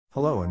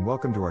Hello and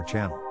welcome to our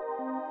channel.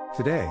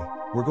 Today,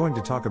 we're going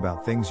to talk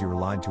about things you were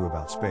lied to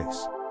about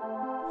space.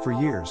 For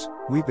years,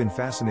 we've been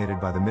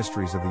fascinated by the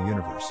mysteries of the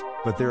universe,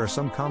 but there are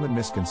some common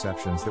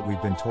misconceptions that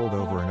we've been told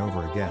over and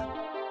over again.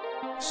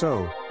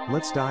 So,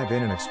 let's dive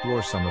in and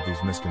explore some of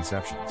these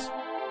misconceptions.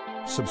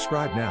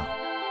 Subscribe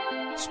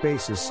now.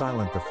 Space is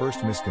silent. The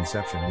first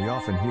misconception we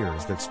often hear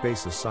is that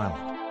space is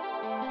silent.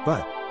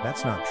 But,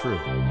 that's not true.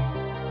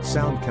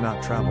 Sound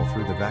cannot travel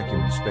through the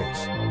vacuum of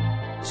space.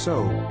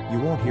 So, you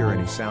won't hear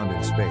any sound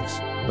in space,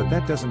 but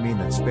that doesn't mean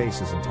that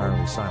space is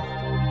entirely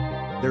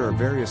silent. There are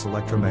various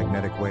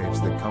electromagnetic waves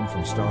that come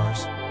from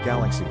stars,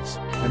 galaxies,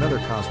 and other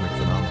cosmic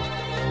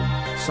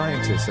phenomena.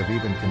 Scientists have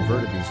even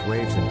converted these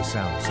waves into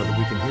sound so that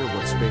we can hear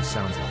what space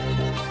sounds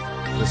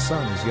like. The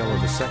sun is yellow.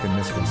 The second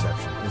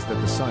misconception is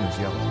that the sun is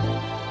yellow.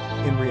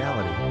 In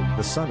reality,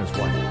 the sun is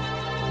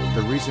white.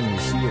 The reason we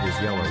see it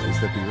as yellow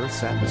is that the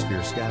Earth's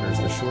atmosphere scatters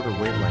the shorter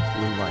wavelength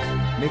blue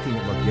light, making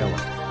it look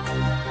yellow.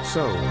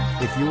 So,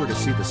 if you were to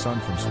see the sun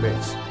from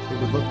space,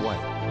 it would look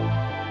white.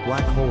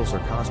 Black holes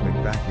are cosmic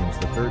vacuums.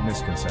 The third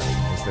misconception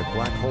is that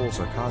black holes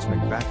are cosmic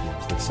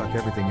vacuums that suck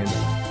everything into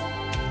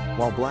them.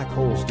 While black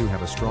holes do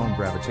have a strong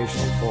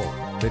gravitational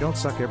pull, they don't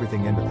suck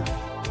everything into them.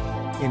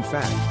 In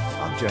fact,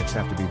 objects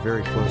have to be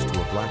very close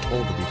to a black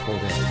hole to be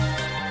pulled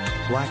in.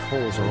 Black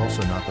holes are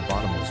also not the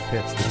bottomless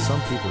pits that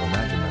some people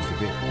imagine them to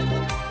be.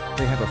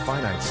 They have a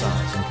finite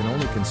size and can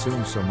only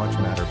consume so much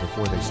matter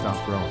before they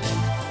stop growing.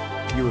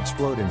 You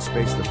explode in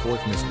space. The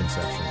fourth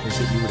misconception is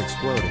that you would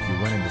explode if you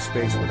went into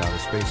space without a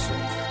spacesuit.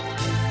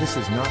 This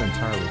is not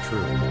entirely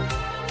true.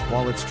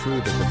 While it's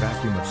true that the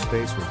vacuum of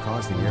space would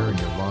cause the air in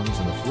your lungs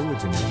and the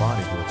fluids in your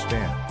body to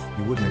expand,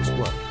 you wouldn't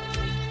explode.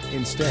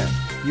 Instead,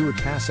 you would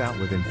pass out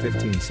within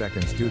 15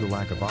 seconds due to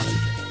lack of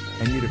oxygen,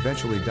 and you'd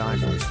eventually die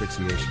from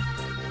asphyxiation.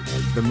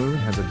 The moon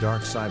has a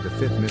dark side. The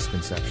fifth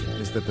misconception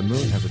is that the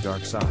moon has a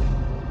dark side.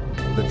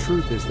 The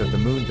truth is that the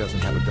moon doesn't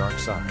have a dark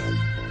side.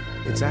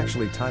 It's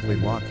actually tightly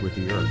locked with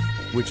the Earth,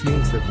 which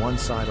means that one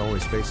side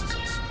always faces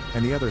us,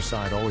 and the other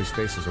side always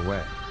faces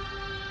away.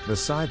 The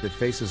side that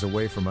faces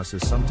away from us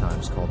is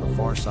sometimes called the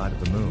far side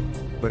of the moon,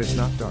 but it's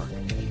not dark.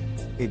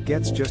 It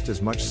gets just as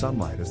much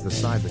sunlight as the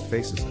side that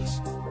faces us.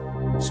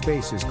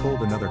 Space is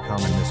cold. Another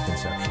common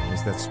misconception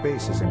is that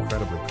space is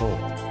incredibly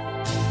cold.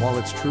 While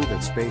it's true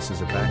that space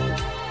is a vacuum,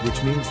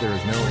 which means there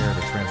is no air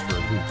to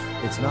transfer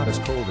heat, it's not as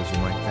cold as you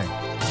might think.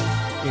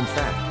 In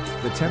fact,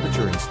 the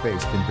temperature in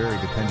space can vary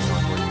depending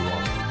on where you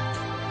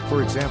are.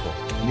 For example,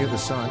 near the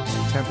sun,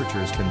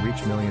 temperatures can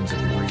reach millions of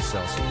degrees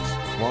Celsius,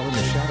 while in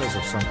the shadows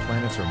of some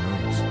planets or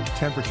moons,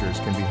 temperatures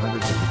can be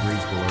hundreds of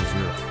degrees below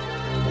zero.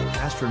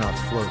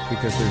 Astronauts float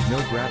because there's no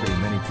gravity.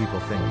 Many people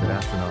think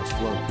that astronauts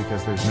float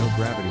because there's no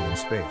gravity in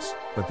space,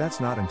 but that's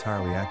not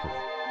entirely accurate.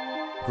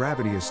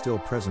 Gravity is still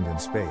present in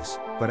space,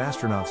 but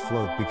astronauts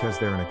float because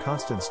they're in a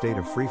constant state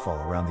of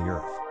freefall around the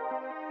Earth.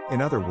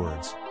 In other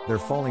words, they're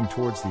falling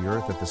towards the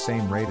Earth at the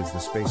same rate as the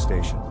space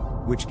station,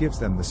 which gives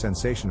them the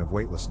sensation of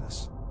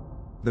weightlessness.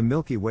 The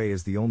Milky Way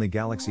is the only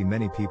galaxy.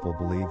 Many people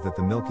believe that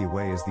the Milky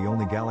Way is the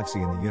only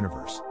galaxy in the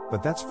universe,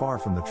 but that's far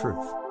from the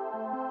truth.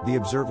 The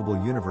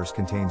observable universe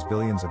contains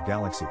billions of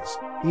galaxies,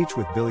 each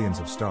with billions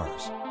of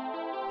stars.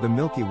 The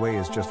Milky Way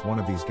is just one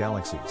of these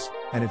galaxies,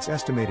 and it's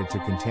estimated to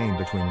contain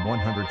between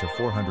 100 to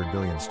 400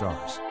 billion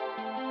stars.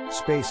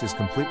 Space is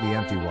completely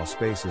empty. While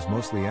space is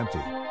mostly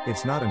empty,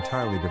 it's not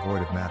entirely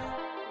devoid of matter.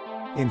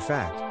 In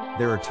fact,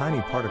 there are tiny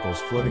particles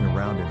floating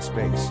around in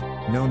space,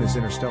 known as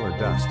interstellar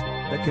dust,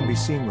 that can be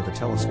seen with a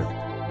telescope.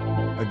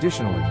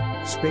 Additionally,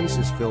 space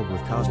is filled with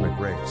cosmic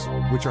rays,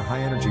 which are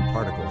high-energy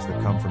particles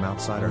that come from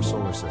outside our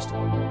solar system.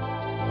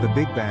 The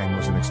Big Bang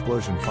was an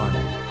explosion.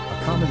 Finally,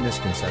 a common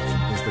misconception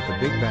is that the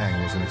Big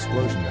Bang was an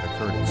explosion that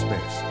occurred in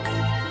space.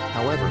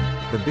 However,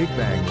 the Big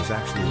Bang was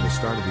actually the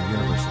start of the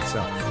universe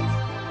itself.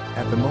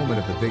 At the moment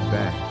of the Big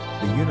Bang,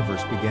 the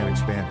universe began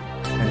expanding,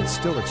 and it's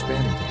still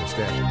expanding to this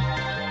day.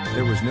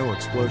 There was no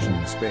explosion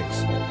in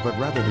space, but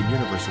rather the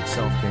universe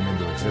itself came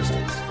into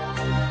existence.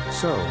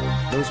 So,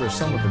 those are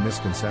some of the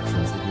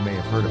misconceptions that you may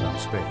have heard about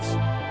space.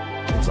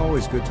 It's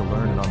always good to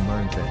learn and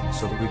unlearn things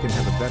so that we can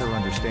have a better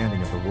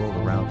understanding of the world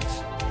around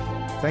us.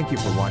 Thank you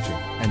for watching,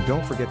 and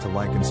don't forget to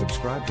like and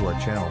subscribe to our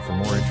channel for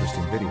more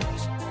interesting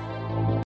videos.